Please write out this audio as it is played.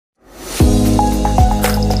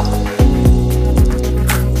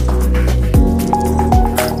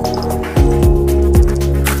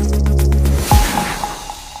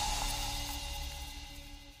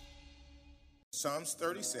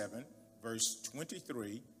37, verse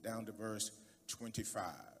 23 down to verse 25.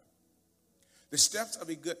 The steps of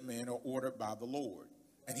a good man are ordered by the Lord,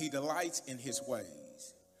 and he delights in his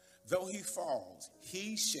ways. Though he falls,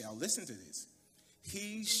 he shall, listen to this,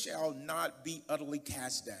 he shall not be utterly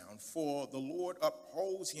cast down, for the Lord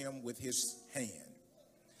upholds him with his hand.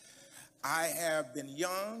 I have been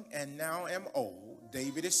young and now am old,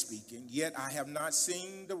 David is speaking, yet I have not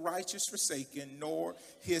seen the righteous forsaken, nor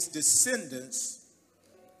his descendants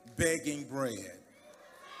begging bread.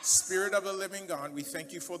 Spirit of the living God, we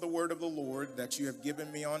thank you for the word of the Lord that you have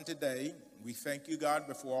given me on today. We thank you, God,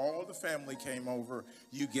 before all the family came over,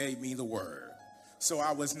 you gave me the word. So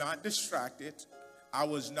I was not distracted. I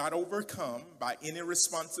was not overcome by any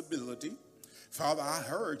responsibility. Father, I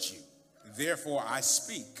heard you. Therefore, I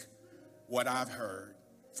speak what I've heard.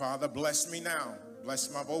 Father, bless me now.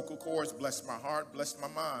 Bless my vocal cords. Bless my heart. Bless my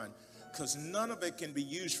mind. Because none of it can be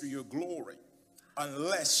used for your glory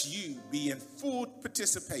unless you be in full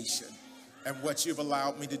participation in what you've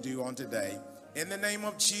allowed me to do on today. In the name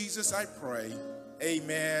of Jesus, I pray.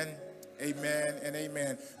 Amen, amen, and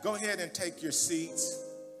amen. Go ahead and take your seats.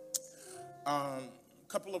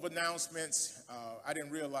 Couple of announcements. I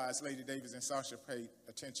didn't realize Lady Davis and Sasha paid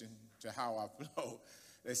attention to how I flow.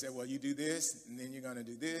 They said, well, you do this, and then you're going to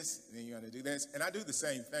do this, and then you're going to do this. And I do the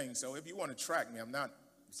same thing. So if you want to track me,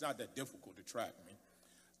 it's not that difficult to track me.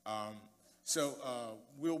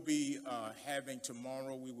 We'll be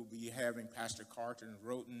tomorrow, we will be having Pastor Carlton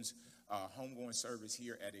Roten's homegoing service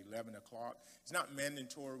here at 11 o'clock. It's not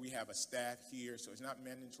mandatory. We have a staff here, so it's not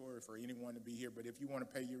mandatory for anyone to be here. But if you want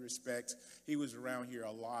to pay your respects, he was around here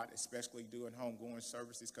a lot, especially doing homegoing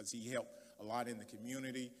services because he helped a lot in the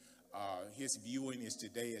community. His viewing is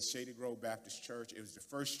today at Shady Grove Baptist Church. It was the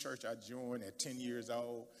first church I joined at 10 years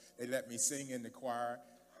old. They let me sing in the choir.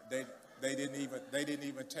 They didn't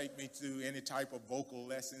even take me through any type of vocal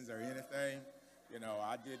lessons or anything. You know,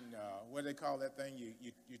 I didn't. What do they call that thing?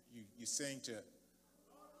 You sing to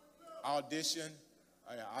audition.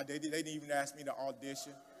 They didn't even ask me to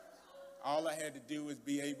audition. All I had to do was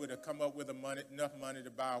be able to come up with enough money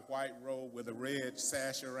to buy a white robe with a red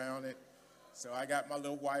sash around it. So I got my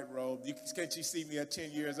little white robe. Can't you see me at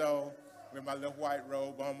 10 years old with my little white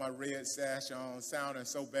robe on, my red sash on, sounding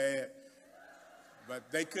so bad?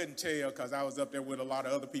 But they couldn't tell because I was up there with a lot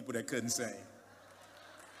of other people that couldn't sing.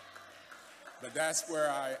 But that's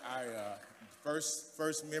where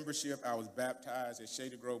first membership, I was baptized at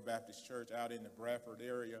Shady Grove Baptist Church out in the Bradford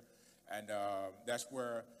area. And that's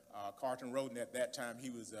where Carlton Roten, at that time, he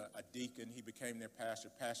was a deacon. He became their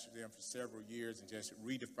pastor, pastored them for several years and just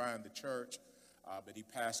redefined the church. But he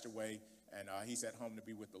passed away, and he's at home to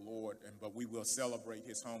be with the Lord. But we will celebrate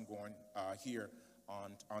his homegoing here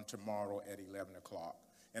on tomorrow at 11 o'clock.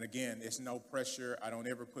 And again, it's no pressure. I don't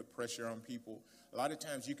ever put pressure on people. A lot of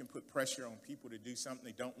times you can put pressure on people to do something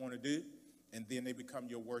they don't want to do, and then they become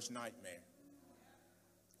your worst nightmare.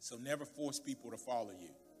 So never force people to follow you.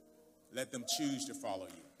 Let them choose to follow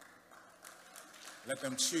you. Let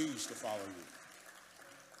them choose to follow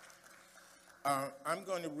you. I'm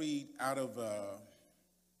going to read out of the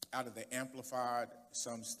Amplified,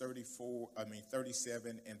 Psalms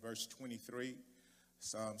 37 and verse 23.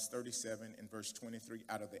 Psalms 37 and verse 23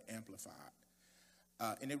 out of the Amplified.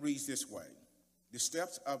 And it reads this way. The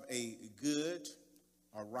steps of a good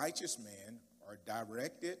or righteous man are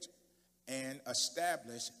directed and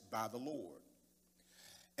established by the Lord.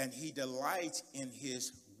 And he delights in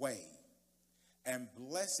his way and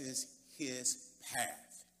blesses his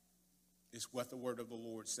path, is what the word of the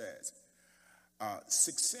Lord says.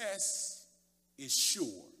 Success is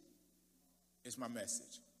sure, is my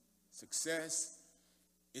message. Success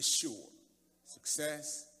is sure.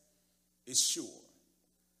 Success is sure.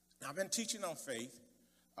 Now, I've been teaching on faith.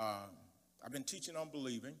 I've been teaching on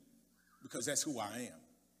believing because that's who I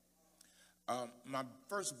am. My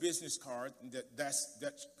first business card, that's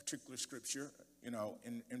that particular scripture,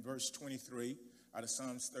 in verse 23 out of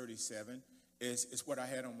Psalms 37, is what I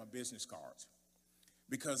had on my business cards.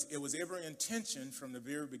 Because it was every intention from the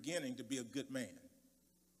very beginning to be a good man.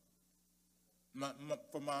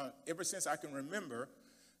 Ever since I can remember,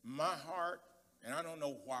 my heart, and I don't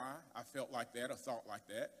know why I felt like that or thought like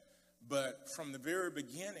that, but from the very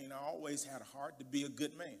beginning, I always had a heart to be a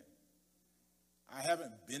good man. I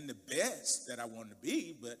haven't been the best that I want to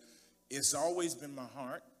be, but it's always been my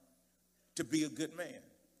heart to be a good man.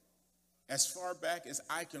 As far back as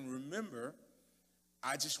I can remember,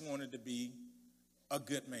 I just wanted to be a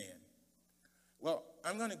good man. Well,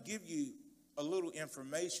 I'm going to give you a little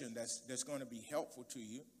information that's going to be helpful to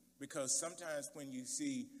you, because sometimes when you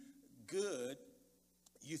see good,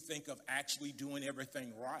 you think of actually doing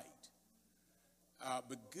everything right.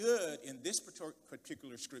 But good in this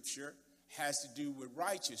particular scripture has to do with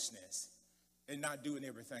righteousness and not doing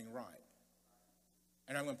everything right.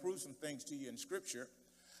 And I'm going to prove some things to you in scripture.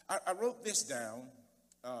 I wrote this down.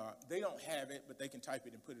 They don't have it, but they can type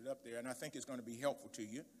it and put it up there, and I think it's going to be helpful to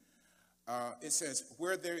you. It says,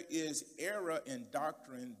 where there is error in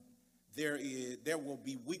doctrine, there will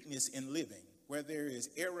be weakness in living. Where there is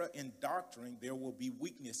error in doctrine, there will be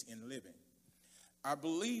weakness in living. I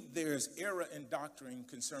believe there's error in doctrine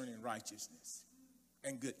concerning righteousness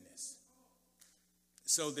and goodness.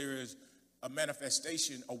 So there is a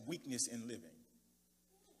manifestation of weakness in living.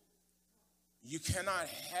 You cannot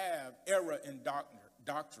have error in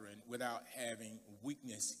doctrine without having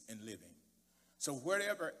weakness in living. So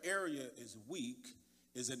whatever area is weak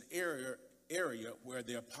is an area where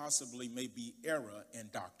there possibly may be error in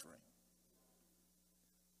doctrine.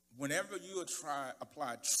 Whenever you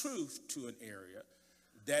apply truth to an area,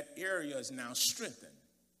 that area is now strengthened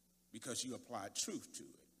because you applied truth to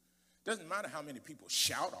it. Doesn't matter how many people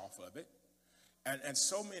shout off of it. And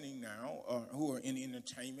so many now who are in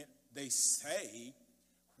entertainment, they say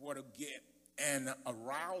what to get an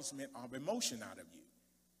arousement of emotion out of you,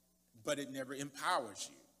 but it never empowers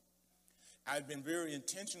you. I've been very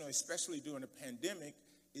intentional, especially during the pandemic,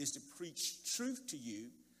 is to preach truth to you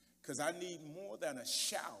because I need more than a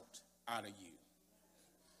shout out of you.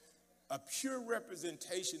 A pure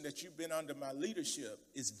representation that you've been under my leadership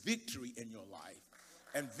is victory in your life,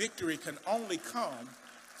 and victory can only come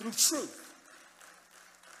through truth.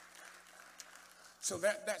 So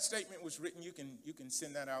that statement was written. You can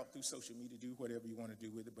send that out through social media, do whatever you want to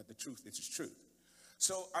do with it, but the truth is truth.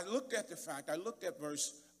 So I looked at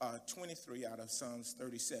verse 23 out of Psalms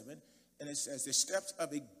 37, and it says, the steps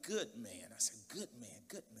of a good man. I said, good man,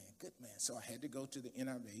 good man, good man. So I had to go to the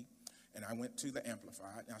NIV, and I went to the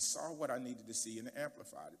Amplified, and I saw what I needed to see in the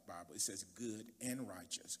Amplified Bible. It says good and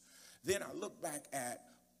righteous. Then I look back at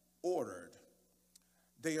ordered.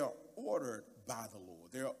 They are ordered by the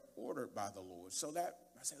Lord. They are ordered by the Lord. So that,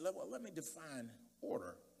 I said, well, let me define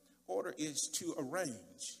order. Order is to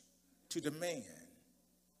arrange, to demand,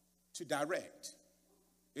 to direct.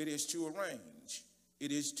 It is to arrange.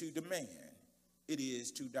 It is to demand. It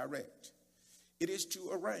is to direct. It is to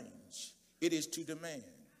arrange. It is to demand.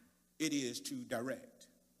 It is to direct.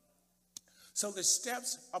 So the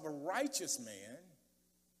steps of a righteous man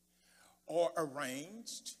are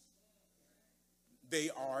arranged. They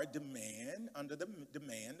are under the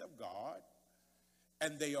demand of God,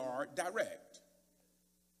 and they are direct.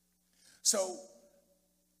 So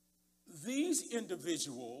these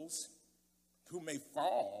individuals who may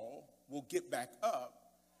fall will get back up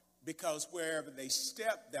because wherever they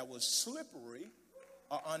stepped that was slippery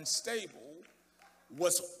or unstable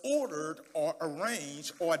was ordered or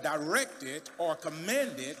arranged or directed or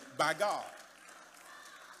commanded by God.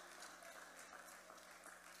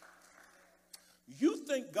 You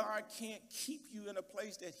think God can't keep you in a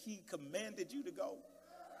place that he commanded you to go?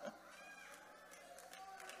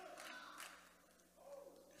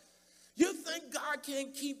 You think God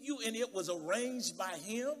can't keep you and it was arranged by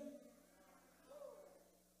him?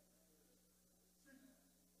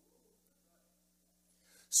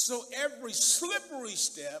 So every slippery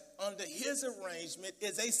step under his arrangement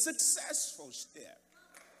is a successful step.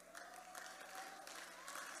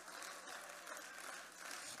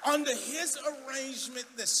 Under his arrangement,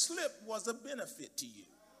 the slip was a benefit to you.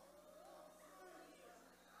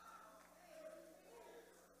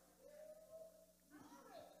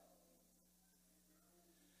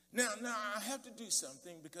 Now I have to do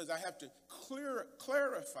something because I have to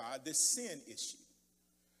clarify this sin issue.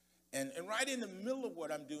 And right in the middle of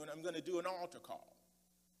what I'm doing, I'm going to do an altar call.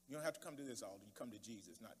 You don't have to come to this altar. You come to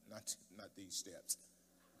Jesus, not these steps.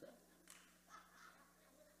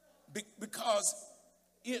 Okay? Because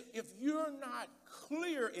if you're not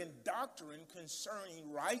clear in doctrine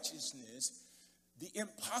concerning righteousness, the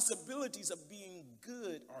impossibilities of being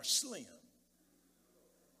good are slim.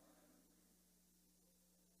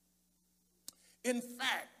 In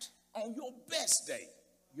fact, on your best day,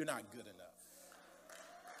 you're not good enough.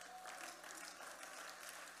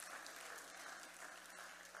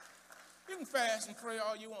 You can fast and pray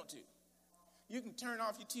all you want to. You can turn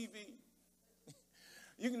off your TV.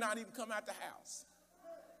 You can not even come out the house.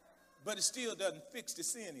 But it still doesn't fix the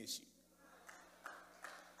sin issue.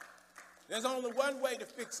 There's only one way to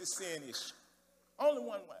fix the sin issue. Only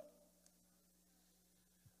one way.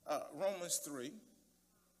 Romans 3.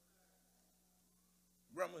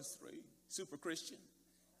 Romans 3. Super Christian.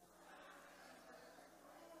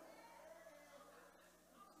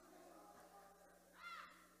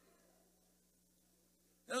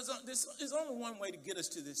 There's only one way to get us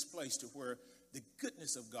to this place to where the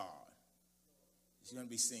goodness of God is going to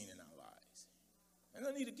be seen in our lives. And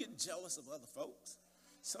I need to get jealous of other folks.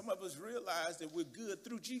 Some of us realize that we're good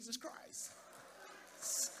through Jesus Christ.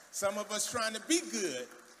 Some of us trying to be good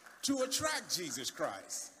to attract Jesus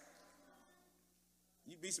Christ.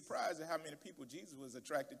 You'd be surprised at how many people Jesus was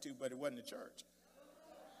attracted to, but it wasn't the church.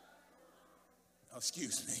 Oh,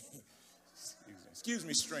 excuse me. Excuse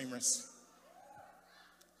me, streamers.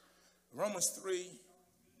 Romans 3,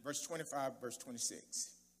 verse 25, verse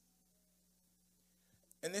 26.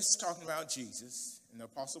 And this is talking about Jesus, and the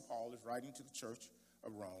Apostle Paul is writing to the church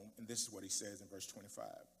of Rome, and this is what he says in verse 25.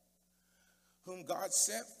 Whom God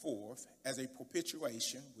set forth as a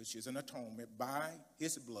propitiation, which is an atonement by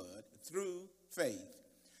his blood, through faith,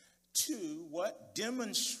 to what?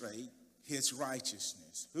 Demonstrate his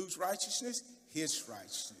righteousness. Whose righteousness? His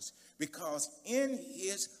righteousness. Because in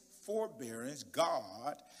his forbearance,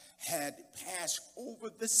 God had passed over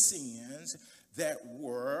the sins that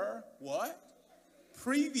were, what?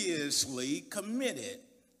 Previously committed.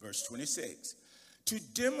 Verse 26. To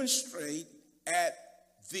demonstrate at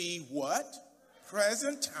the what?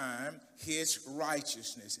 Present time his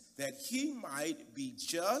righteousness, that he might be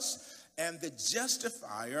just and the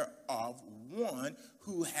justifier of one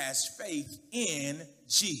who has faith in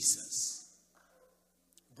Jesus.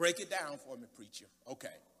 Break it down for me, preacher. Okay,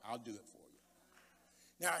 I'll do it for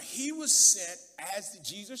you. Now, he was sent as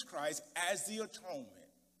Jesus Christ, as the atonement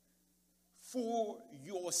for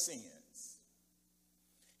your sins.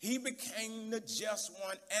 He became the just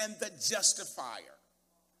one and the justifier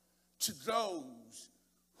to those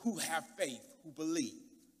who have faith, who believe.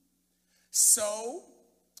 So,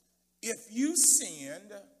 if you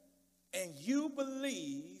sinned and you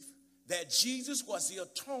believe that Jesus was the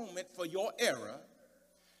atonement for your error,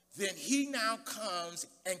 then he now comes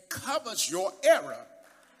and covers your error.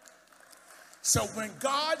 So when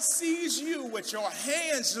God sees you with your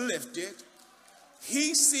hands lifted,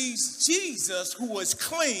 he sees Jesus who is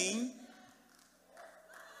clean,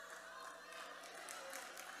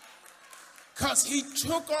 because he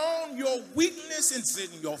took on your weaknesses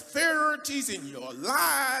and your inferiorities and your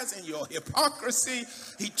lies and your hypocrisy.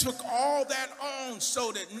 He took all that on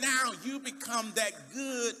so that now you become that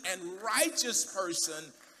good and righteous person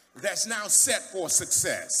that's now set for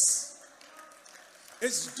success.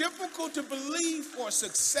 It's difficult to believe for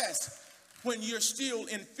success when you're still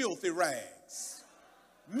in filthy rags,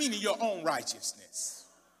 meaning your own righteousness.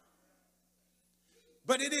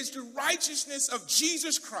 But it is the righteousness of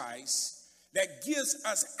Jesus Christ that gives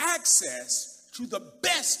us access to the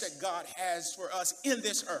best that God has for us in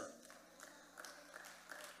this earth.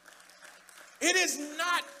 It is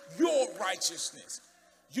not your righteousness.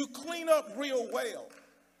 You clean up real well,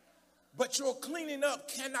 but your cleaning up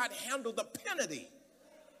cannot handle the penalty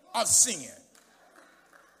of sin.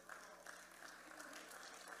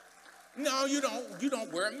 No, you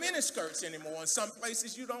don't wear miniskirts anymore. In some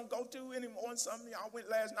places you don't go to anymore. In some, y'all went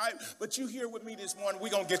last night, but you here with me this morning. We're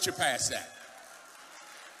going to get you past that.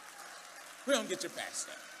 We're going to get you past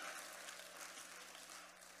that.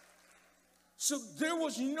 So there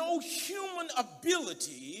was no human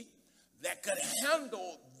ability that could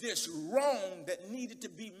handle this wrong that needed to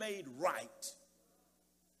be made right.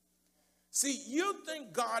 See, you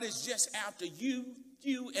think God is just after you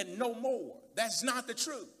and no more. That's not the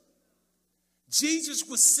truth. Jesus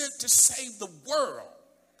was sent to save the world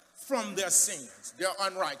from their sins, their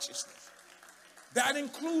unrighteousness. That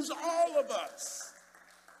includes all of us.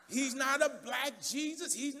 He's not a black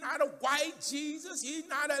Jesus. He's not a white Jesus. He's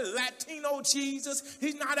not a Latino Jesus.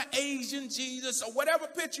 He's not an Asian Jesus, or whatever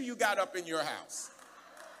picture you got up in your house.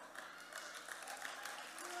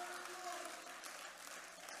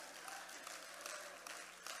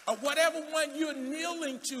 Or whatever one you're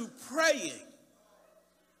kneeling to praying.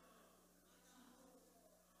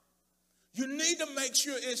 You need to make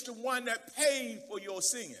sure it's the one that paid for your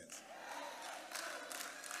sins.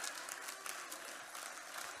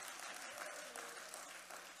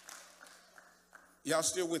 Y'all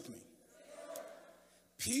still with me?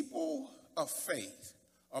 People of faith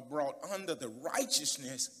are brought under the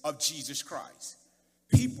righteousness of Jesus Christ.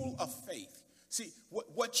 People of faith. See,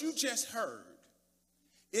 what you just heard,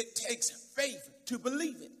 it takes faith to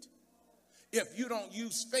believe it. If you don't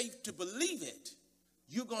use faith to believe it,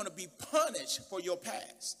 you're going to be punished for your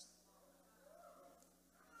past.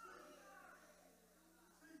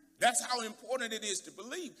 That's how important it is to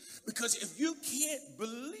believe. Because if you can't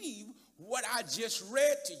believe what I just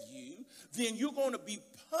read to you, then you're going to be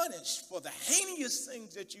punished for the heinous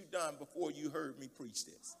things that you've done before you heard me preach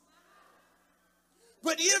this.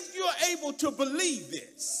 But if you're able to believe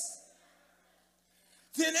this,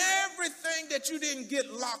 then everything that you didn't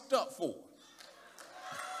get locked up for,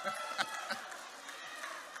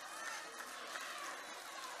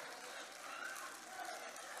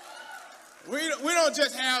 We don't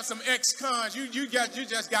just have some ex-cons. You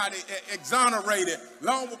just got exonerated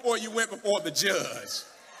long before you went before the judge.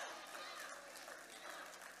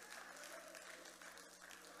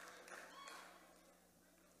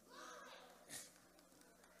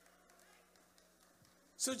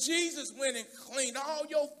 So Jesus went and cleaned all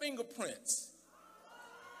your fingerprints.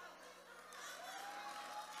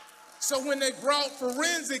 So when they brought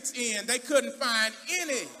forensics in, they couldn't find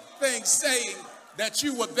anything saying that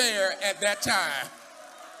you were there at that time.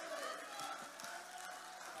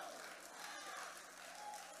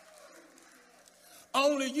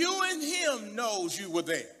 Only you and him knows you were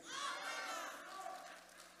there.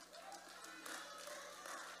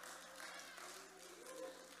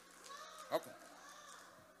 Okay.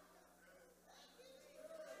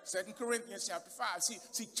 2 Corinthians chapter 5.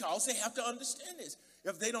 See, Charles, they have to understand this.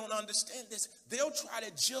 If they don't understand this, they'll try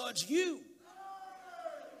to judge you.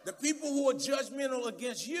 The people who are judgmental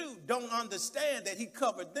against you don't understand that he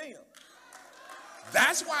covered them.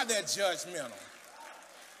 That's why they're judgmental.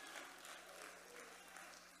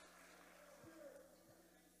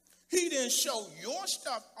 He didn't show your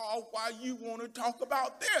stuff off while you want to talk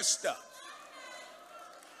about their stuff.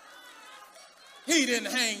 He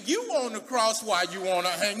didn't hang you on the cross while you want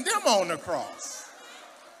to hang them on the cross.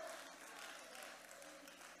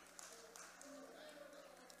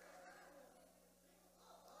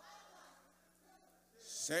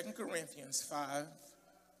 Second Corinthians 5,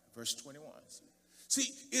 verse 21.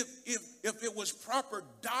 See, if it was proper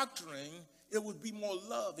doctrine, it would be more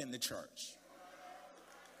love in the church.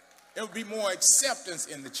 It would be more acceptance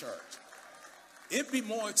in the church. It'd be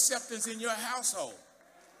more acceptance in your household.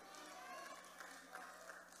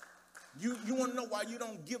 You want to know why you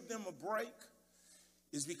don't give them a break?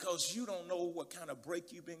 It's because you don't know what kind of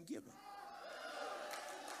break you've been given.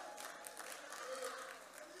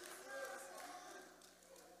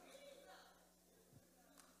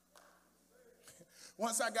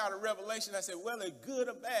 Once I got a revelation, I said, well, it's good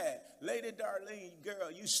or bad. Lady Darlene, girl,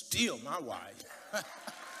 you still my wife.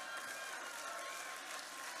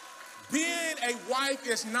 Being a wife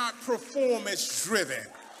is not performance driven.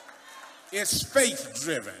 It's faith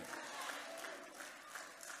driven.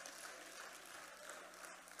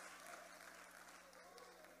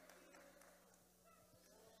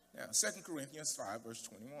 Now, 2 Corinthians 5, verse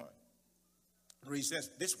 21 reads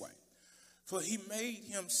this way. For he made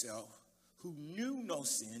himself who knew no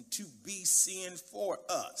sin to be sin for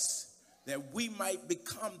us, that we might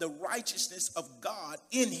become the righteousness of God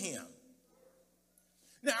in him.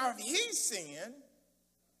 Now, if he sinned,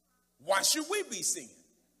 why should we be sinning?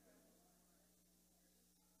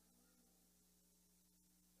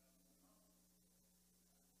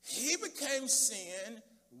 He became sin,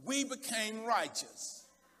 we became righteous.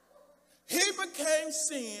 He became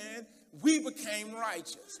sin, we became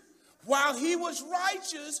righteous. While he was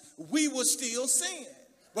righteous, we were still sin.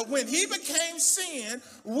 But when he became sin,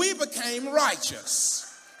 we became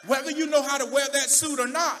righteous. Whether you know how to wear that suit or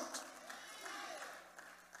not.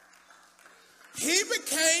 He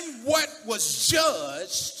became what was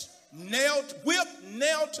judged, whipped,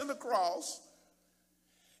 nailed to the cross,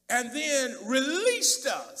 and then released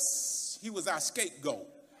us. He was our scapegoat.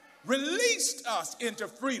 Released us into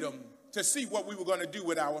freedom to see what we were going to do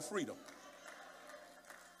with our freedom.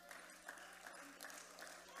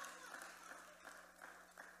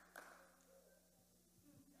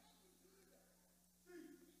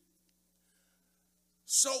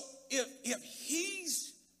 So if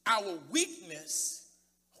he's our weakness,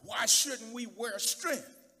 why shouldn't we wear strength?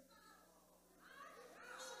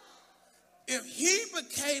 If he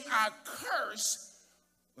became our curse,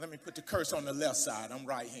 let me put the curse on the left side, I'm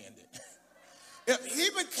right-handed. If he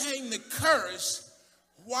became the curse,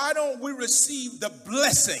 why don't we receive the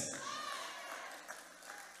blessing?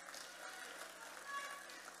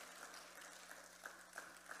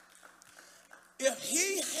 If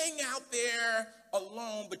he hang out there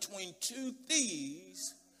alone between two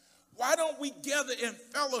thieves, why don't we gather in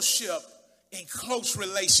fellowship in close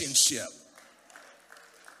relationship?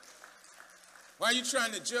 Why are you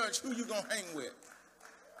trying to judge who you're going to hang with?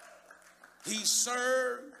 He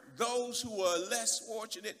served those who were less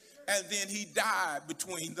fortunate, and then he died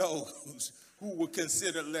between those who were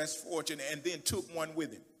considered less fortunate, and then took one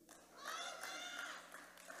with him.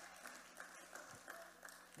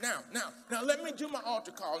 Now, let me do my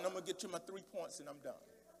altar call, and I'm going to get to my 3 points, and I'm done.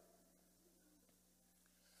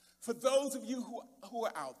 For those of you who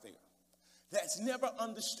are out there that's never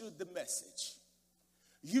understood the message,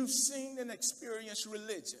 you've seen and experienced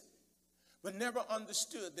religion, but never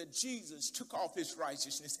understood that Jesus took off his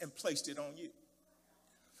righteousness and placed it on you.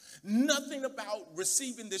 Nothing about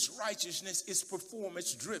receiving this righteousness is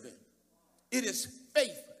performance driven. It is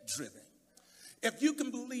faith driven. If you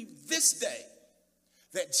can believe this day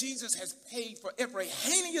that Jesus has paid for every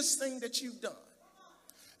heinous thing that you've done,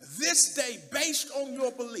 this day, based on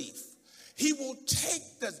your belief, he will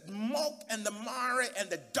take the muck and the mire and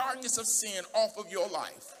the darkness of sin off of your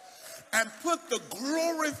life and put the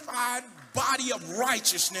glorified body of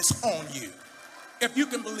righteousness on you. If you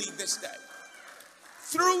can believe this day.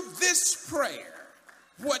 Through this prayer,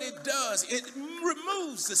 what it does, it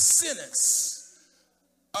removes the sentence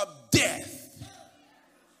of death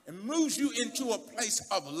and moves you into a place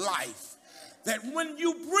of life, that when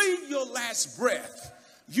you breathe your last breath,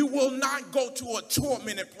 you will not go to a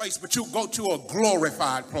tormented place, but you'll go to a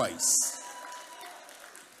glorified place.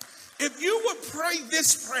 If you would pray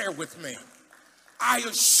this prayer with me, I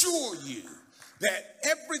assure you that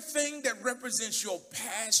everything that represents your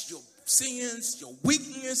past, your sins, your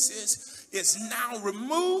weaknesses is now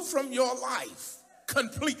removed from your life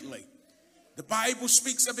completely. The Bible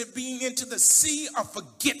speaks of it being into the sea of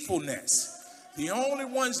forgetfulness. The only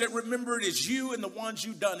ones that remember it is you and the ones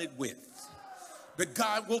you've done it with. But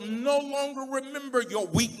God will no longer remember your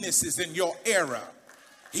weaknesses and your error.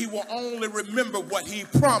 He will only remember what he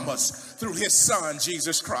promised through his son,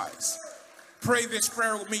 Jesus Christ. Pray this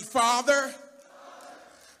prayer with me. Father,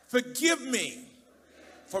 forgive me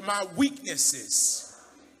for my weaknesses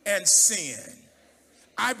and sin.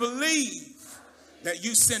 I believe that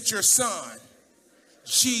you sent your son,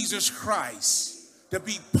 Jesus Christ, to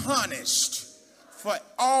be punished for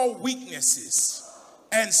all weaknesses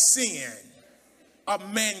and sin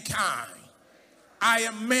of mankind. I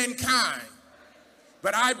am mankind,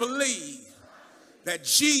 but I believe that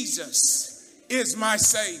Jesus is my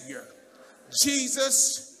Savior.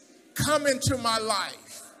 Jesus, come into my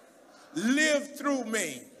life, live through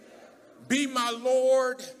me, be my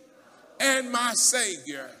Lord and my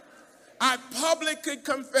Savior. I publicly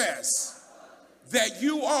confess that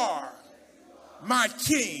you are my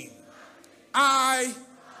King. I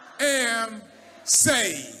am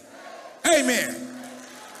saved. Amen.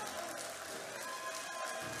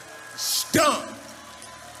 It's done.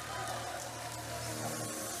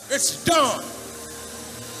 It's done.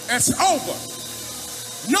 It's over.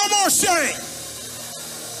 No more shame.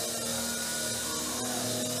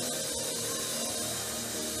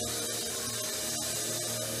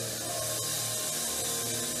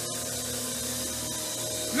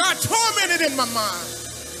 Not tormented in my mind.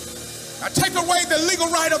 I take away the legal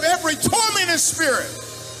right of every tormented spirit.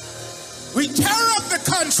 We tear up the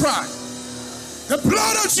contrite. The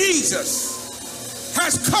blood of Jesus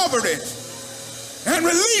has covered it and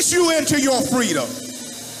release you into your freedom.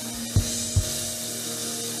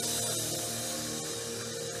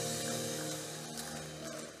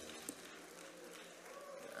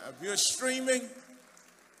 If you're streaming,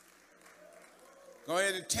 go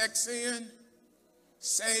ahead and text in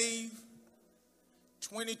SAVE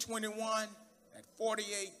 2021 at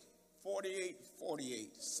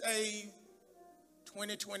 484848. SAVE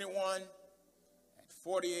 2021 at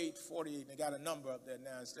 4848. They got a number up there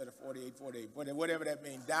now instead of 4848. Whatever that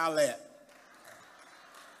means, dial that.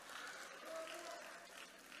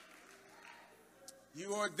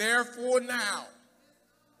 You are therefore now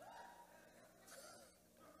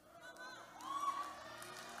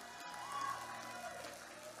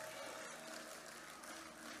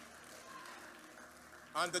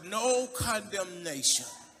under no condemnation,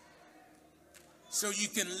 so you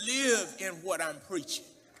can live in what I'm preaching.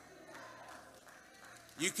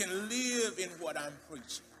 You can live in what I'm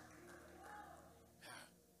preaching.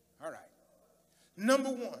 All right.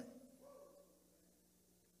 Number one.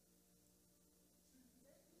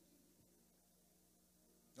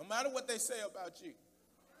 No matter what they say about you,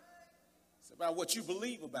 it's about what you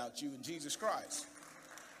believe about you in Jesus Christ.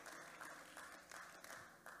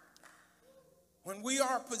 When we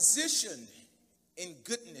are positioned in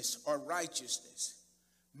goodness or righteousness,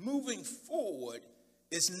 moving forward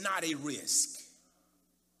is not a risk.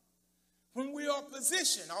 When we are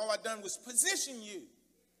positioned, all I've done was position you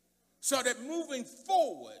so that moving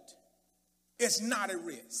forward is not a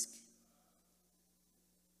risk.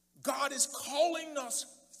 God is calling us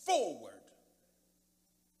forward.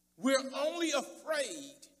 We're only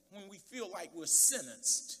afraid when we feel like we're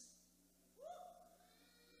sentenced.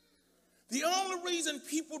 The only reason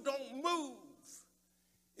people don't move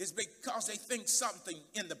is because they think something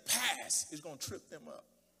in the past is going to trip them up.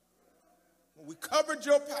 When we covered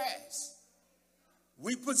your past,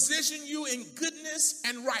 we position you in goodness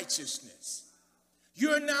and righteousness.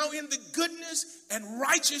 You're now in the goodness and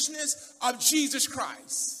righteousness of Jesus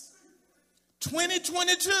Christ.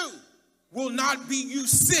 2022 will not be you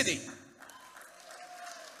sitting.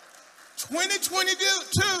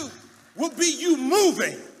 2022 will be you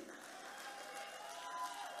moving.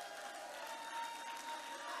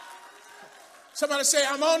 Somebody say,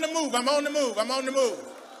 I'm on the move, I'm on the move, I'm on the move.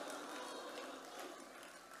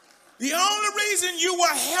 The only reason you were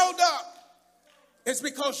held up is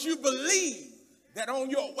because you believe that on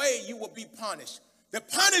your way you will be punished. The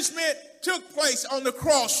punishment took place on the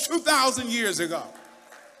cross 2,000 years ago.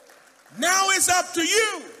 Now it's up to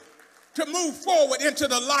you to move forward into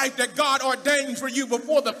the life that God ordained for you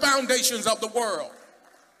before the foundations of the world.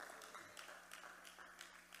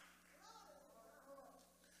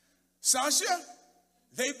 Sasha,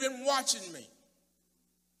 they've been watching me.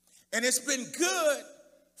 And it's been good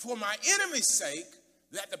for my enemy's sake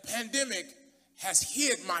that the pandemic has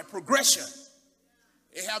hid my progression.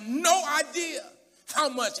 They have no idea how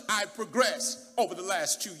much I've progressed over the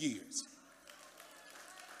last 2 years.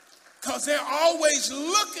 Because they're always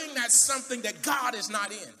looking at something that God is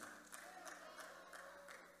not in.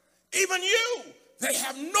 Even you, they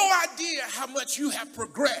have no idea how much you have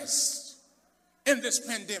progressed in this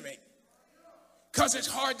pandemic. Because it's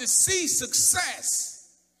hard to see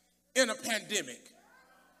success in a pandemic.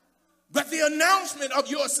 But the announcement of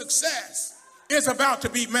your success is about to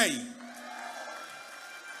be made.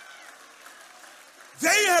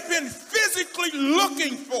 They have been physically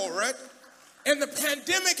looking for it, and the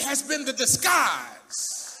pandemic has been the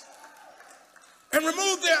disguise and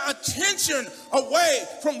removed their attention away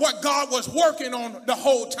from what God was working on the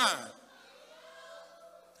whole time.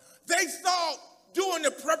 They thought during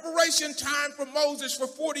the preparation time for Moses for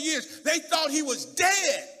 40 years, they thought he was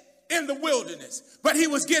dead in the wilderness, but he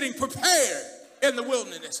was getting prepared in the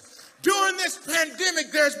wilderness. During this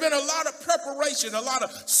pandemic, there's been a lot of preparation, a lot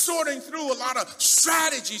of sorting through, a lot of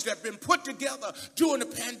strategies that have been put together during the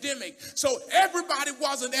pandemic. So everybody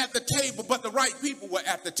wasn't at the table, but the right people were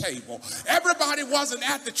at the table. Everybody wasn't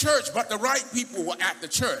at the church, but the right people were at the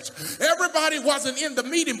church. Everybody wasn't in the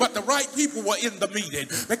meeting, but the right people were in the meeting.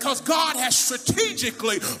 Because God has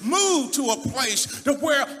strategically moved to a place to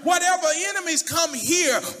where whatever enemies come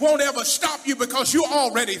here won't ever stop you because you're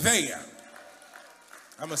already there.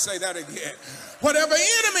 I'm going to say that again. Whatever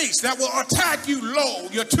enemies that will attack you low,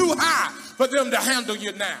 you're too high for them to handle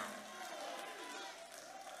you now.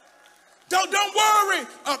 Don't worry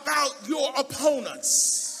about your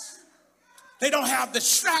opponents. They don't have the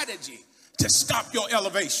strategy to stop your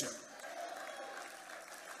elevation.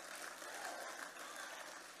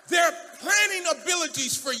 Their planning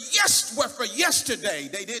abilities were for yesterday.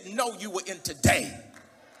 They didn't know you were in today.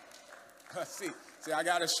 See, I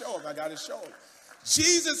got to show them.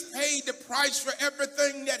 Jesus paid the price for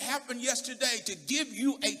everything that happened yesterday to give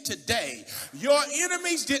you a today. Your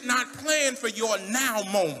enemies did not plan for your now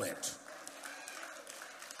moment.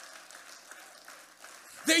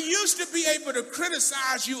 They used to be able to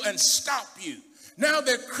criticize you and stop you. Now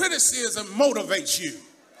their criticism motivates you.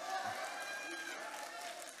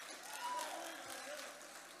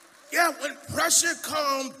 Yeah, when pressure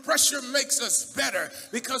comes, pressure makes us better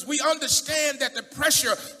because we understand that the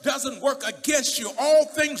pressure doesn't work against you. All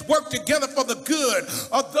things work together for the good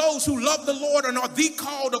of those who love the Lord and are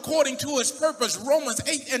called according to his purpose. Romans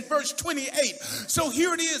 8 and verse 28. So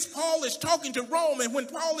here it is. Paul is talking to Rome, and when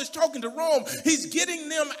Paul is talking to Rome, he's getting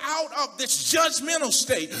them out of this judgmental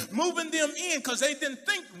state, moving them in because they didn't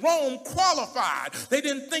think Rome qualified. They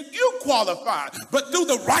didn't think you qualified. But through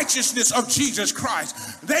the righteousness of Jesus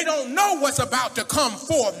Christ, they don't know what's about to come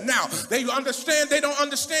forth now. They don't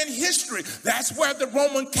understand history. That's where the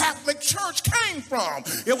Roman Catholic Church came from.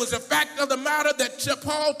 It was a fact of the matter that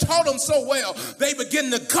Paul taught them so well. They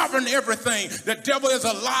begin to govern everything. The devil is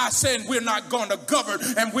a lie saying we're not going to govern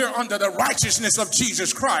and we're under the righteousness of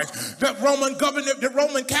Jesus Christ. The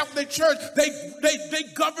Roman Catholic Church, they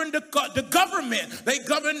governed the government.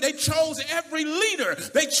 They chose every leader.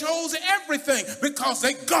 They chose everything because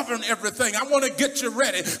they govern everything. I want to get you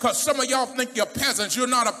ready because some of y'all think you're peasants. You're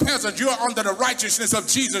not a peasant. You're under the righteousness of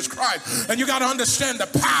Jesus Christ. And you got to understand the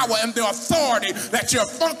power and the authority that you're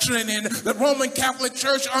functioning in. The Roman Catholic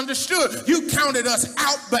Church understood. You counted us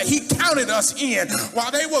out, but he counted us in.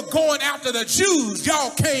 While they were going after the Jews,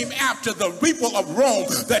 y'all came after the people of Rome,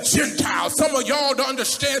 the Gentiles. Some of y'all don't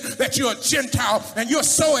understand that you're a Gentile and you're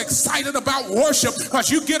so excited about worship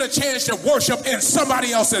because you get a chance to worship in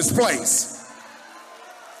somebody else's place.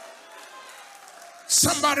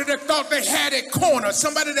 Somebody that thought they had it cornered,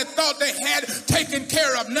 somebody that thought they had it taken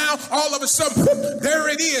care of. Now, all of a sudden, whoop, there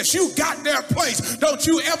it is. You got their place. Don't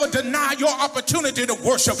you ever deny your opportunity to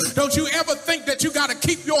worship. Don't you ever think that you got to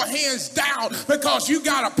keep your hands down because you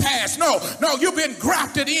got to pass. No, you've been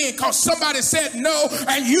grafted in because somebody said no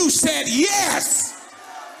and you said yes.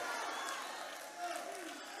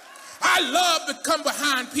 I I love to come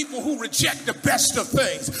behind people who reject the best of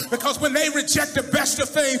things, because when they reject the best of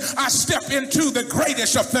things, I step into the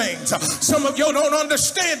greatest of things. Some of you don't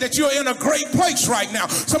understand that you're in a great place right now.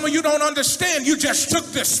 Some of you don't understand you just took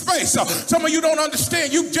this space. Some of you don't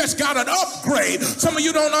understand you just got an upgrade. Some of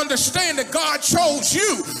you don't understand that God chose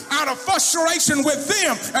you out of frustration with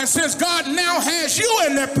them, and since God now has you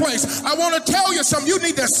in that place, I want to tell you something. You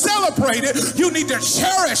need to celebrate it. You need to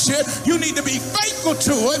cherish it. You need to be faithful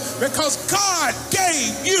to it, because God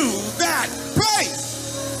gave you that place.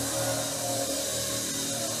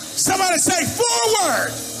 Somebody say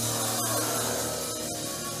forward.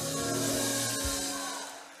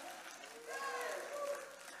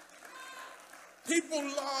 People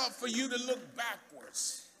love for you to look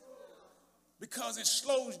backwards because it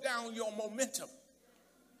slows down your momentum.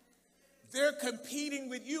 They're competing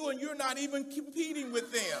with you and you're not even competing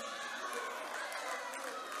with them.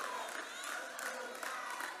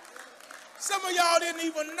 Some of y'all didn't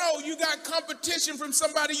even know you got competition from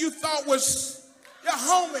somebody you thought was your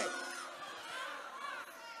homie.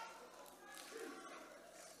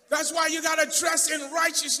 That's why you got to dress in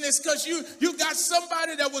righteousness, because you got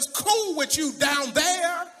somebody that was cool with you down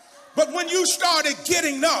there. But when you started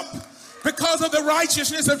getting up because of the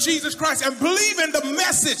righteousness of Jesus Christ and believing the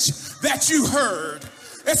message that you heard,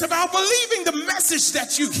 it's about believing the message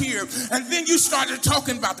that you hear. And then you started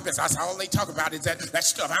talking about the business. That's all they talk about is that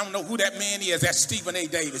stuff. I don't know who that man is. That's Stephen A.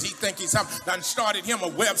 Davis. He think he's something. Done started him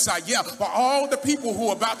a website. Yeah, for all the people who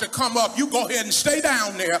are about to come up, you go ahead and stay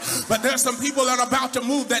down there. But there's some people that are about to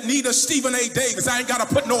move that need a Stephen A. Davis. I ain't got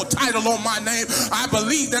to put no title on my name. I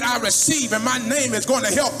believe that I receive, and my name is going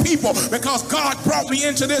to help people, because God brought me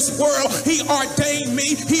into this world. He ordained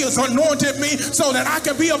me. He has anointed me so that I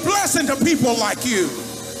can be a blessing to people like you.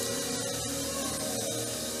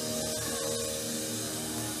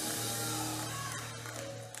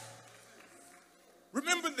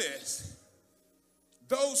 Remember this: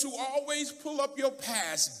 those who always pull up your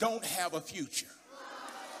past don't have a future.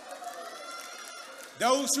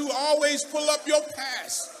 Those who always pull up your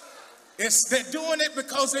past, they're doing it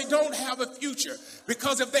because they don't have a future.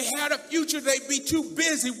 Because if they had a future, they'd be too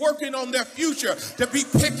busy working on their future to be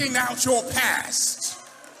picking out your past.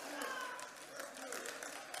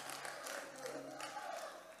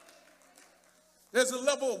 There's a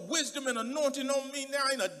level of wisdom and anointing on me now,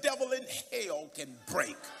 and a devil in hell can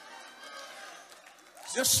break.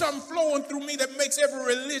 There's something flowing through me that makes every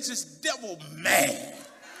religious devil mad.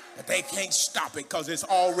 But they can't stop it because it's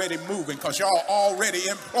already moving, because y'all already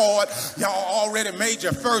employed. Y'all already made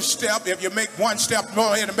your first step. If you make one step,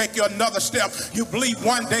 go ahead and make you another step. You believe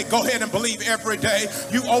one day, go ahead and believe every day.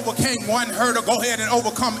 You overcame one hurdle, go ahead and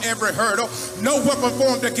overcome every hurdle. No weapon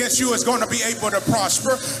formed against you is going to be able to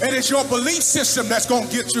prosper. It is your belief system that's going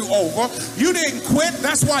to get you over. You didn't quit.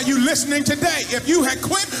 That's why you're listening today. If you had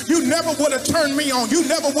quit, you never would have turned me on. You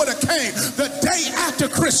never would have came the day after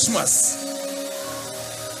Christmas.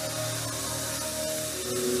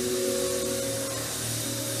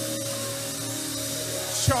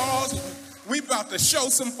 Charles, we about to show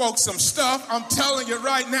some folks some stuff. I'm telling you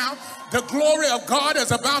right now, the glory of God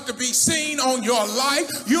is about to be seen on your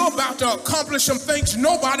life. You're about to accomplish some things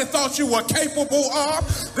nobody thought you were capable of.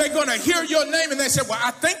 They're going to hear your name and they say, well,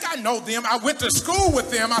 I think I know them. I went to school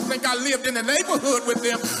with them. I think I lived in the neighborhood with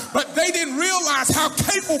them. But they didn't realize how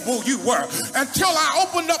capable you were until I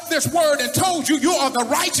opened up this word and told you you are the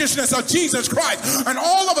righteousness of Jesus Christ. And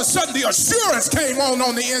all of a sudden the assurance came on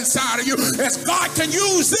the inside of you. As God can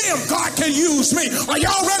use them, God can use me. Are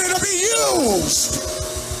y'all ready to be used?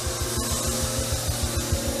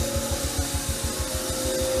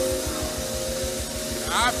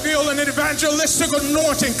 I feel an evangelistic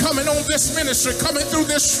anointing coming on this ministry, coming through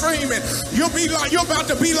this streaming. You're about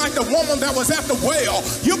to be like the woman that was at the well.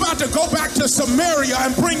 You're about to go back to Samaria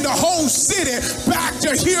and bring the whole city back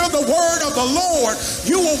to hear the word of the Lord.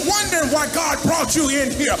 You were wondering why God brought you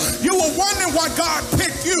in here. You were wondering why God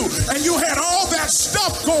picked you, and you had all that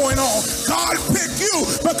stuff going on. God picked you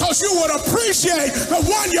because you would appreciate the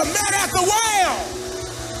one you met at the well.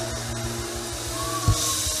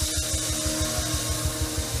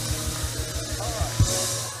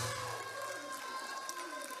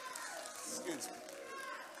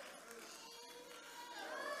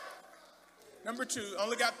 Number two, I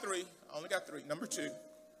only got three. Number two.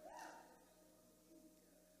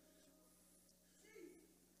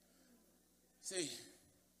 See,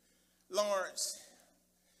 Lawrence,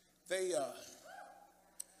 they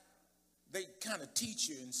kind of teach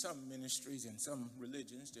you in some ministries and some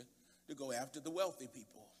religions to go after the wealthy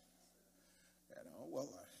people.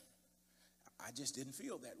 I just didn't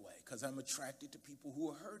feel that way because I'm attracted to people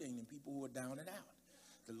who are hurting and people who are down and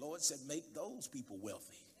out. The Lord said, make those people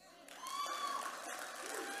wealthy.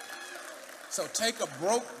 So take a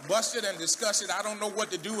broke, busted, and disgusted, I don't know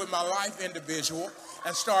what to do with my life individual,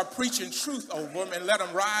 and start preaching truth over them and let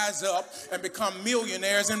them rise up and become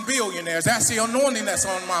millionaires and billionaires. That's the anointing that's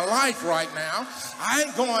on my life right now. I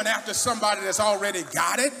ain't going after somebody that's already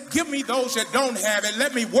got it. Give me those that don't have it.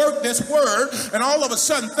 Let me work this word, and all of a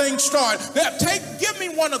sudden things start. Give me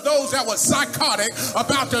one of those that was psychotic,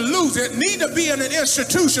 about to lose it, need to be in an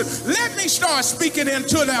institution. Let me start speaking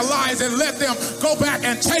into their lives and let them go back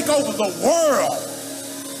and take over the world.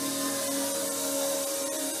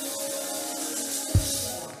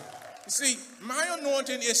 You see, my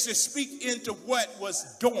anointing is to speak into what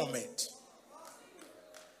was dormant.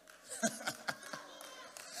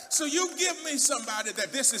 So you give me somebody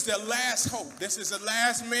that this is their last hope. This is the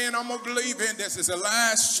last man I'm going to believe in. This is the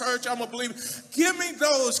last church I'm going to believe in. Give me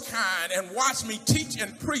those kind and watch me teach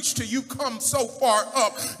and preach till you come so far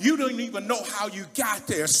up, you don't even know how you got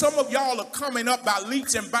there. Some of y'all are coming up by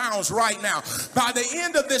leaps and bounds right now. By the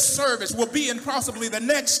end of this service, will be in possibly the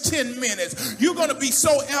next 10 minutes, you're going to be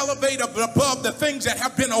so elevated above the things that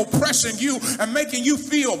have been oppressing you and making you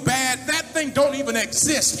feel bad. That thing don't even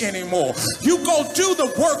exist anymore. You go do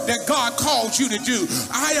the work that God called you to do.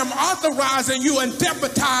 I am authorizing you and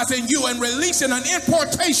deputizing you and releasing an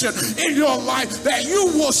importation in your life that you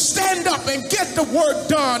will stand up and get the work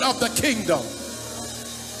done of the kingdom.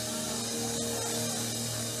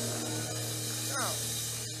 Now,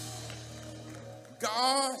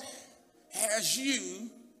 God has you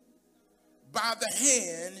by the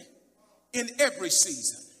hand in every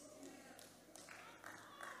season.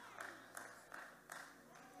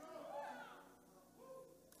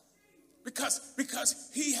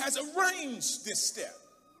 Because he has arranged this step.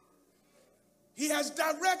 He has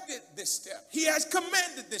directed this step. He has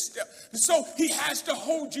commanded this step. So he has to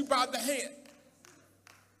hold you by the hand.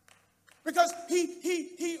 Because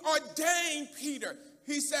he ordained Peter.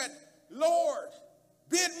 He said, Lord,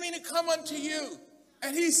 bid me to come unto you.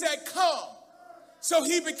 And he said, come. So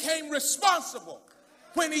he became responsible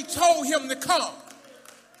when he told him to come.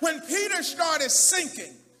 When Peter started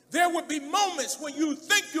sinking, there would be moments when you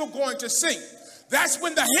think you're going to sink. That's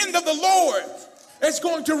when the hand of the Lord is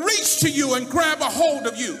going to reach to you and grab a hold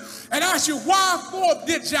of you and ask you, why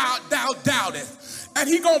did thou doubteth? And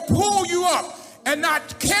he's going to pull you up and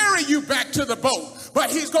not carry you back to the boat, but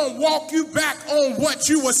he's going to walk you back on what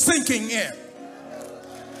you were sinking in.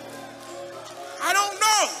 I don't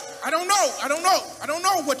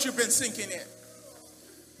know what you've been sinking in.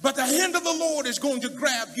 But the hand of the Lord is going to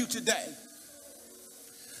grab you today.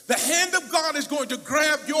 The hand of God is going to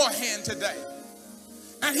grab your hand today.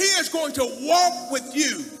 And he is going to walk with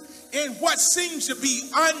you in what seems to be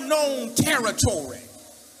unknown territory.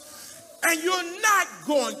 And you're not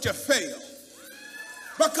going to fail.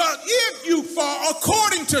 Because if you fall,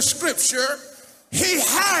 according to Scripture, he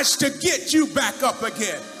has to get you back up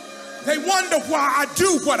again. They wonder why I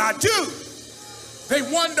do what I do. They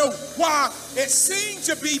wonder why it seems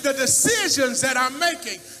to be the decisions that I'm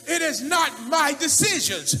making. It is not my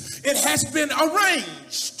decisions. It has been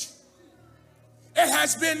arranged. It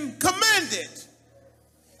has been commanded.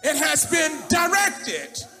 It has been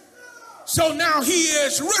directed. So now he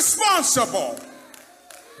is responsible.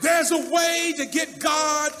 There's a way to get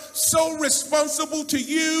God so responsible to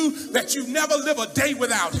you that you never live a day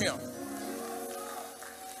without him.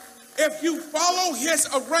 If you follow his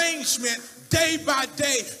arrangement day by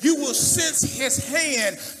day, you will sense his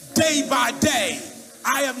hand day by day.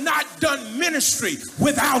 I have not done ministry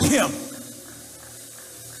without him.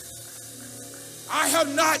 I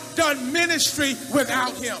have not done ministry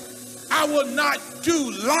without him. I will not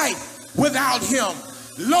do life without him.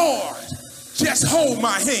 Lord, just hold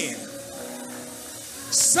my hand.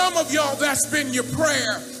 Some of y'all, that's been your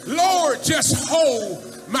prayer. Lord, just hold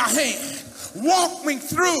my hand. Walk me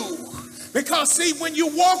through. Because see, when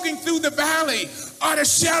you're walking through the valley of the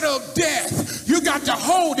shadow of death, you got to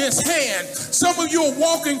hold his hand. Some of you are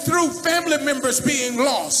walking through family members being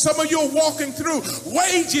lost. Some of you are walking through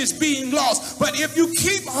wages being lost. But if you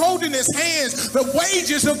keep holding his hands, the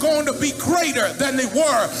wages are going to be greater than they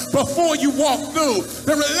were before you walk through.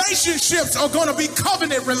 The relationships are going to be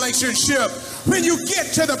covenant relationships when you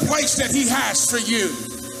get to the place that he has for you.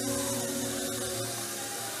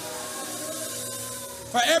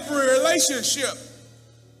 For every relationship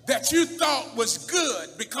that you thought was good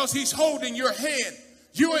because he's holding your hand,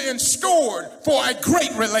 you are in store for a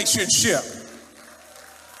great relationship.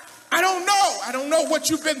 I don't know what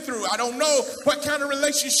you've been through. I don't know what kind of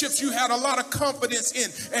relationships you had a lot of confidence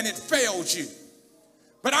in and it failed you.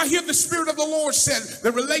 But I hear the Spirit of the Lord said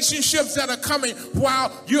the relationships that are coming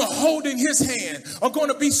while you're holding his hand are going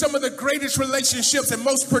to be some of the greatest relationships and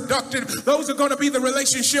most productive. Those are going to be the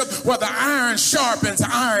relationships where the iron sharpens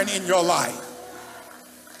iron in your life.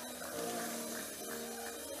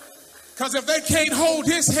 Because if they can't hold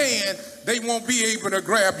his hand, they won't be able to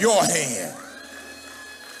grab your hand.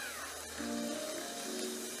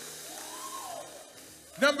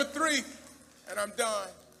 Number 3, and I'm done.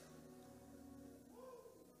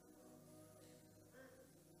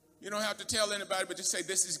 You don't have to tell anybody, but just say,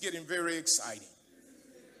 this is getting very exciting.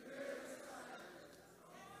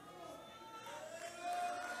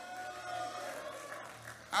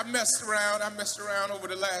 I messed around over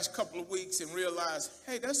the last couple of weeks and realized,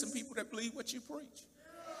 hey, there's some people that believe what you preach.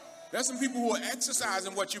 There's some people who are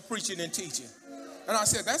exercising what you're preaching and teaching. And I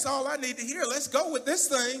said, that's all I need to hear. Let's go with this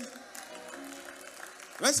thing.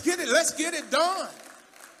 Let's get it done.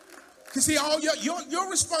 Because see, all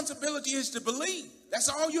your responsibility is to believe. That's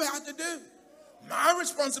all you have to do. My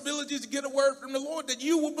responsibility is to get a word from the Lord that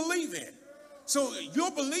you will believe in. So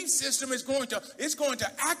your belief system is going to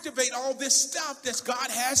activate all this stuff that God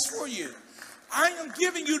has for you. I am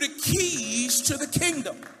giving you the keys to the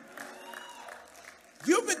kingdom.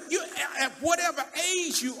 At whatever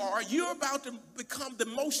age you are, you're about to become the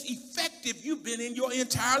most effective you've been in your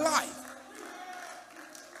entire life.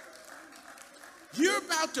 You're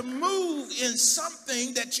about to move in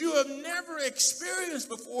something that you have never experienced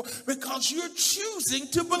before because you're choosing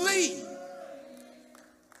to believe.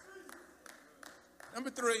 Number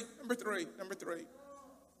three.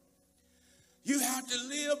 You have to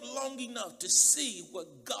live long enough to see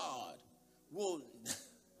what God will,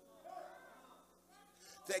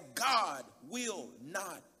 that God will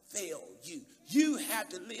not fail you. You have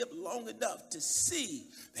to live long enough to see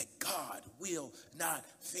that God will not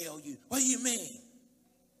fail you. What do you mean?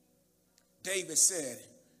 David said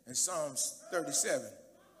in Psalms 37,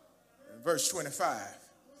 verse 25,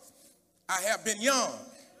 I have been young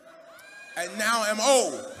and now am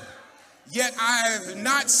old, yet I have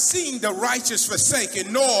not seen the righteous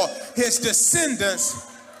forsaken, nor his descendants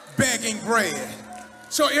begging bread.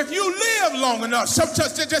 So if you live long enough,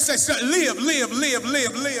 sometimes just say, live.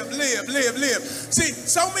 See,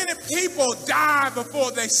 so many people die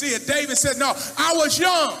before they see it. David said, no, I was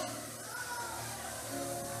young.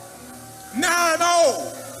 Now I'm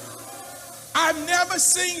old. I've never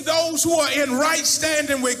seen those who are in right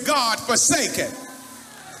standing with God forsaken.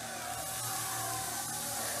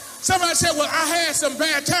 Somebody said, well, I had some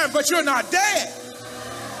bad times, but you're not dead.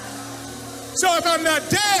 So if I'm not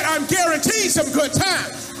dead, I'm guaranteed some good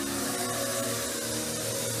times.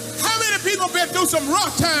 How many people been through some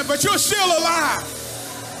rough times, but you're still alive?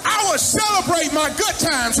 I will celebrate my good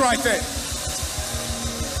times right there.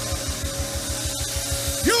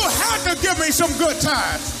 You have to give me some good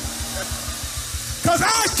times. Because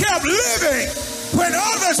I kept living when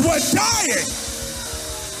others were dying.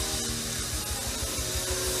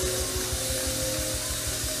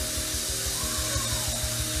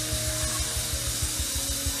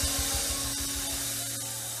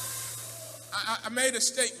 I made a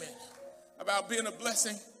statement about being a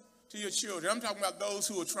blessing to your children. I'm talking about those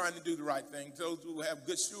who are trying to do the right thing, those who have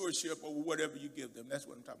good stewardship over whatever you give them. That's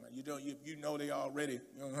what I'm talking about. You know they already,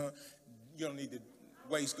 you don't need to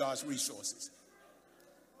waste God's resources.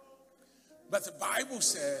 But the Bible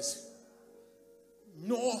says,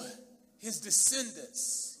 nor his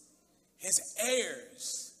descendants, his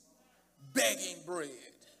heirs, begging bread.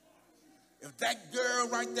 If that girl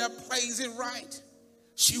right there plays it right,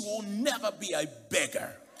 she will never be a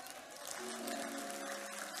beggar.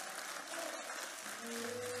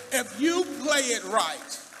 If you play it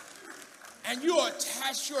right and you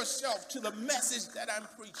attach yourself to the message that I'm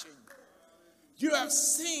preaching, you have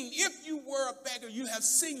seen, if you were a beggar, you have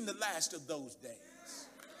seen the last of those days.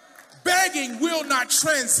 Begging will not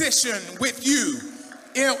transition with you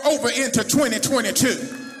over into 2022.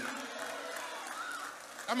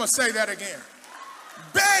 I'm going to say that again.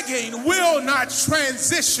 Begging will not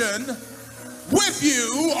transition with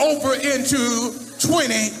you over into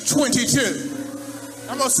 2022.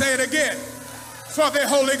 I'm going to say it again for the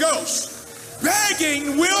Holy Ghost.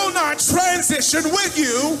 Begging will not transition with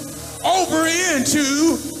you over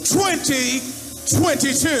into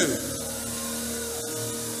 2022.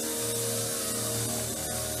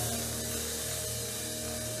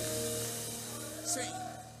 See,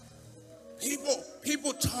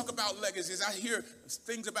 people talk about legacies. I hear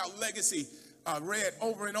things about legacy read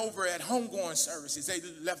over and over at homegoing services. They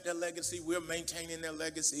left their legacy. We're maintaining their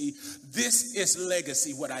legacy. This is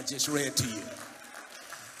legacy, what I just read to you.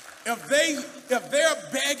 If they're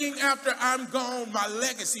begging after I'm gone, my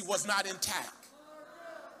legacy was not intact.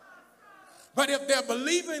 But if they're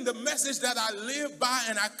believing the message that I live by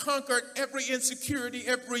and I conquered every insecurity,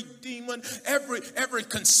 every demon, every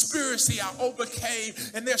conspiracy I overcame,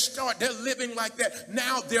 and they're living like that,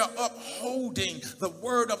 now they're upholding the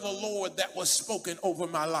word of the Lord that was spoken over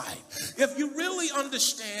my life. If you really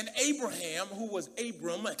understand Abraham, who was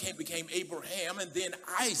Abram, became Abraham, and then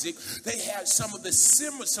Isaac, they had some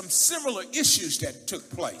similar issues that took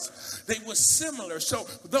place. They were similar. So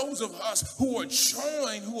those of us who are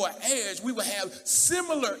joined, who are heirs, we will have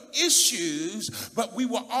similar issues, but we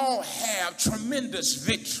will all have tremendous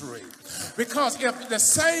victory. Because if the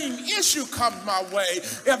same issue comes my way,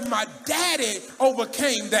 if my daddy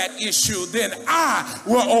overcame that issue, then I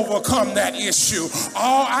will overcome that issue.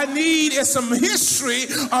 All I need is some history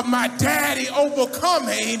of my daddy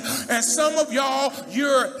overcoming. And some of y'all,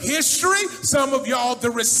 your history, some of y'all,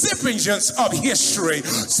 the recipients of history.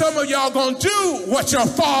 Some of y'all gonna do what your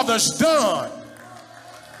father's done.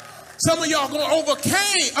 Some of y'all going to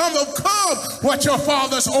overcome what your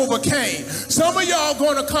fathers overcame. Some of y'all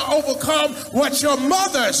going to overcome what your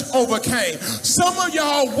mothers overcame. Some of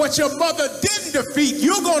y'all, what your mother didn't defeat,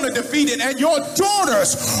 you're going to defeat it, and your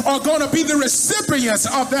daughters are going to be the recipients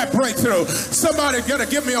of that breakthrough. Somebody going to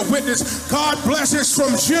give me a witness. God blesses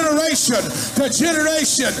from generation to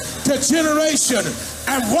generation to generation.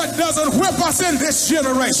 And what doesn't whip us in this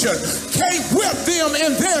generation can't whip them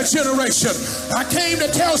in their generation. I came to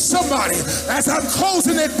tell somebody as I'm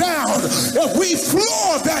closing it down, if we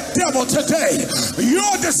floor that devil today,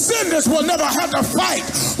 your descendants will never have to fight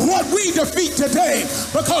what we defeat today,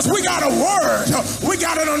 because we got a word, we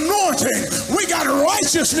got an anointing, we got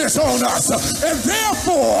righteousness on us. And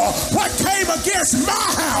therefore, what came against my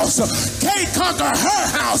house can't conquer her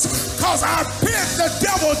house, because I bit the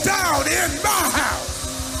devil down in my house.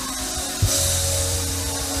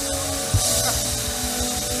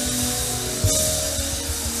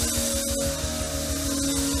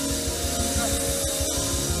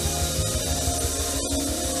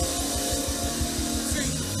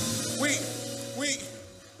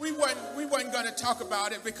 We wasn't going to talk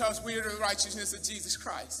about it because we're the righteousness of Jesus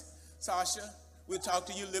Christ. Sasha, we'll talk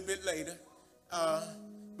to you a little bit later.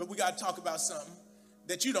 But we got to talk about something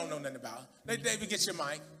that you don't know nothing about. Let David get your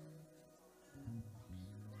mic.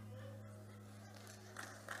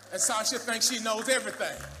 And Sasha thinks she knows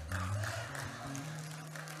everything.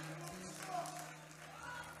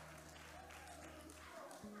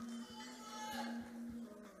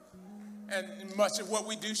 And much of what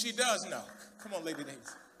we do, she does know. Come on, Lady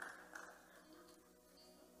Davis.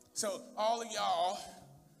 So all of y'all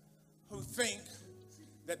who think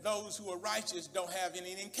that those who are righteous don't have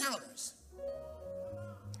any encounters,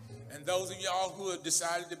 and those of y'all who have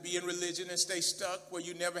decided to be in religion and stay stuck where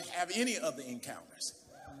you never have any other encounters.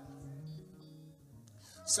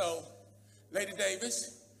 So, Lady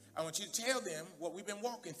Davis, I want you to tell them what we've been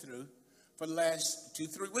walking through for the last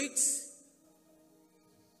 2-3 weeks.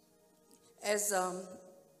 As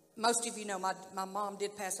most of you know, my mom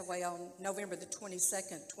did pass away on November the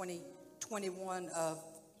 22nd, 2021 of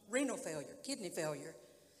renal failure, kidney failure.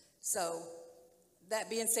 So that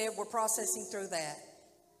being said, we're processing through that.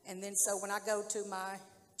 And then so when I go to my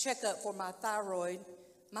checkup for my thyroid,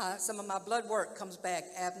 some of my blood work comes back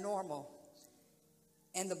abnormal.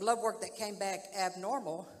 And the blood work that came back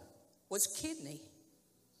abnormal was kidney.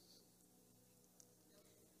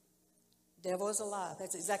 Devil is alive.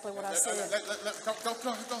 That's exactly what I said. Go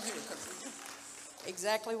ahead.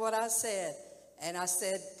 Exactly what I said. And I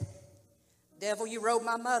said, devil, you rode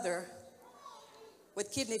my mother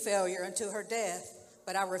with kidney failure until her death,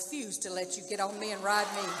 but I refuse to let you get on me and ride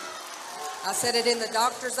me. I said it in the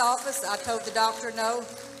doctor's office. I told the doctor, no,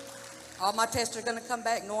 all my tests are going to come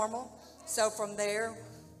back normal. So from there,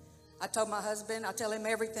 I told my husband, I tell him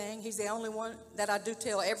everything. He's the only one that I do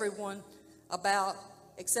tell everyone about,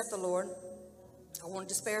 except the Lord. I wanted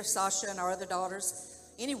to spare Sasha and our other daughters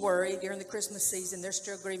any worry during the Christmas season. They're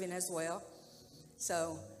still grieving as well.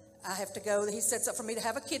 So I have to go. He sets up for me to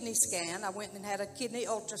have a kidney scan. I went and had a kidney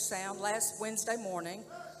ultrasound last Wednesday morning.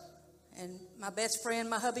 And my best friend,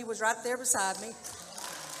 my hubby, was right there beside me.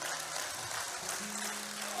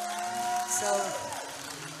 So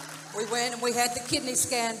we went and we had the kidney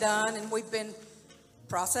scan done, and we've been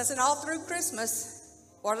processing all through Christmas.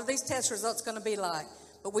 What are these test results going to be like?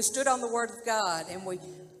 But we stood on the Word of God, and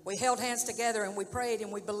we held hands together, and we prayed,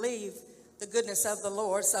 and we believed the goodness of the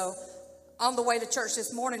Lord. So on the way to church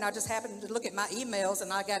this morning, I just happened to look at my emails,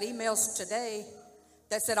 and I got emails today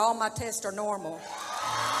that said all my tests are normal.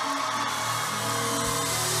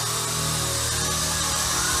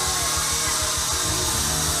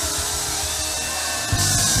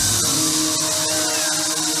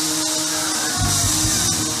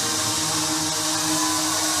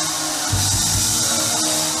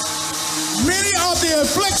 of the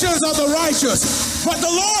afflictions of the righteous, but the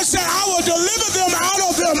Lord said, I will deliver them out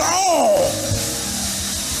of them all.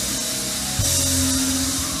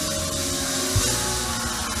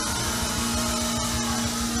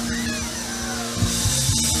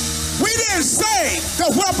 We didn't say the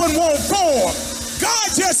weapon won't form. God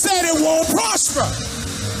just said it won't prosper.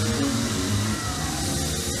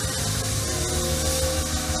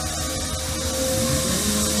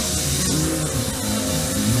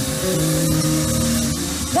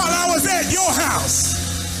 While I was at your house,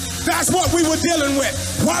 that's what we were dealing with.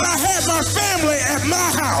 While I had my family at my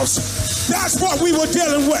house, that's what we were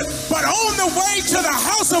dealing with. But on the way to the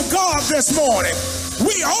house of God this morning,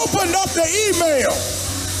 we opened up the email.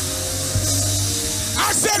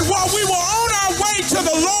 I said, while we were on our way to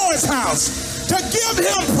the Lord's house to give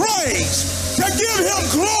him praise, to give him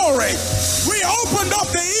glory, we opened up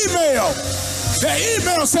the email. The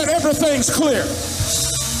email said everything's clear.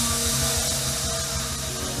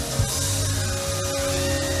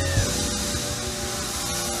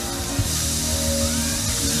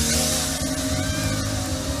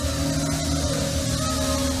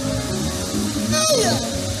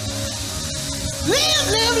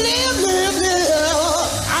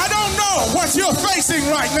 I don't know what you're facing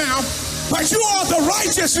right now, but you are the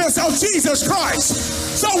righteousness of Jesus Christ.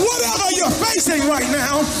 So whatever you're facing right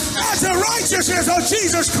now, as the righteousness of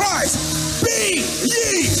Jesus Christ, be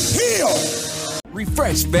ye healed.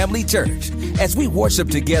 Refresh Family Church. As we worship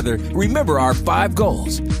together, remember our 5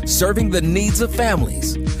 goals: serving the needs of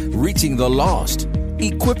families, reaching the lost,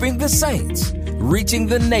 equipping the saints, reaching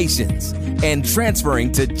the nations, and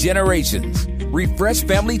transferring to generations. Refresh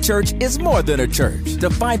Family Church is more than a church. To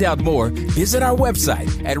find out more, visit our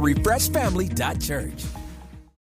website at refreshfamily.church.